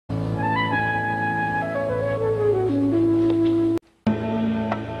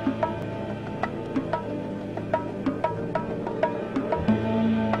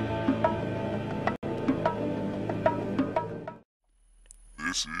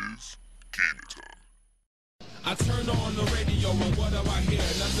is Keena time. I turn on the radio and what do I hear?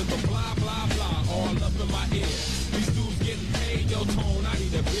 Nothing but blah, blah, blah, all up in my ear. These dudes getting paid, yo, tone, I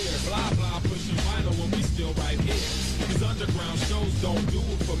need a beer. Blah, blah, pushing vinyl when we still right here. These underground shows don't do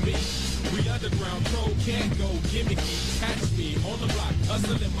it for me. We underground pro can't go gimmicky. Catch me on the block,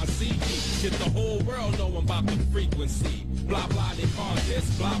 hustling my CD. Get the whole world knowing about the frequency. Blah, blah, they call this,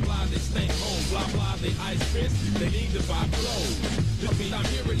 blah, blah, they stay home. Blah, blah, they ice fist, they need to buy clothes. The beat I'm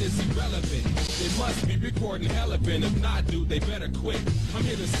hearing is irrelevant. They must be recording hellabin'. If not, dude, they better quit. I'm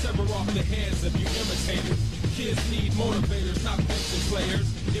here to sever off the heads of you imitators. Kids need motivators, not pension players.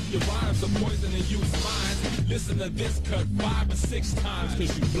 If your rhymes are poison and use minds, listen to this cut 5 or 6 times,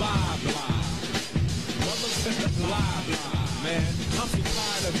 cause you blah, blah. Motherfucker, blah, blah, man. I'm so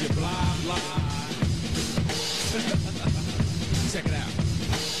tired of your blah, blah. Check it out.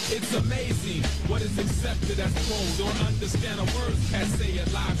 It's amazing what is accepted as troll. Don't understand a word cats say at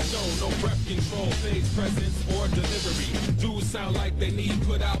live show. No rep control, phase presence or delivery. Dudes sound like they need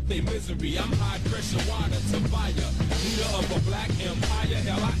put out their misery. I'm high pressure water to fire. Leader of a black empire.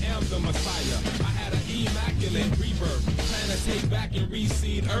 Hell, I am the messiah. I had an immaculate rebirth. Plan to take back and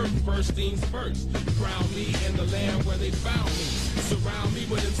reseed earth. First things first. Crown me in the land where they found me. Surround me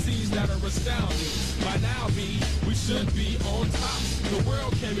with MCs that are astounding. By now, we should be on top. The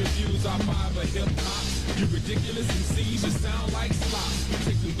world can refuse our vibe of hip-hop. You ridiculous MCs, you sound like slop.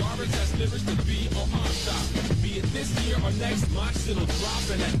 Take the garbage that's lyrics to be on top. Be it this year or next, my shit'll drop.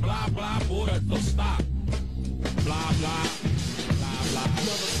 And that blah, blah, boy, don't stop. Blah, blah, blah, blah.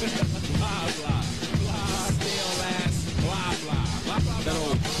 Blah, blah, blah. Stale ass, blah, blah, blah, blah. That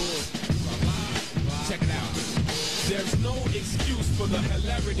old bull. Check it out. There's no excuse for the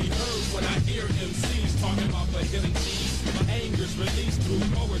hilarity heard when I hear MCs talking about the hidden cheese. My anger's released through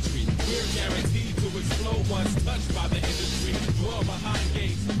poetry. We're guaranteed to explode once touched by the industry. Dwell behind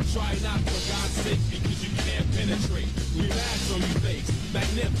gates. Try not for God's sake because you can't penetrate. We lash on you fakes.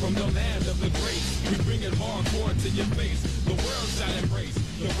 Magnet from the land of the great. We bring it hardcore to your face. The world shall embrace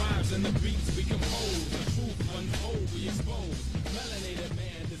the rhymes and the beats we compose. The truth untold we expose. Melanated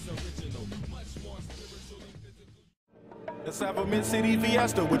man is original. Much more spiritual and physical. Let's have a mid-city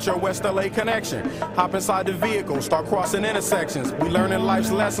fiesta with your West LA connection. Hop inside the vehicle, start crossing intersections. We learning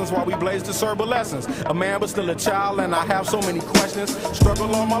life's lessons while we blaze the server lessons. A man but still a child and I have so many questions.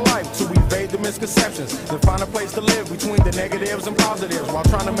 Struggle all my life to evade the misconceptions. Then find a place to live between the negatives and positives while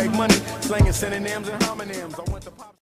trying to make money, slinging synonyms and homonyms. I went to pop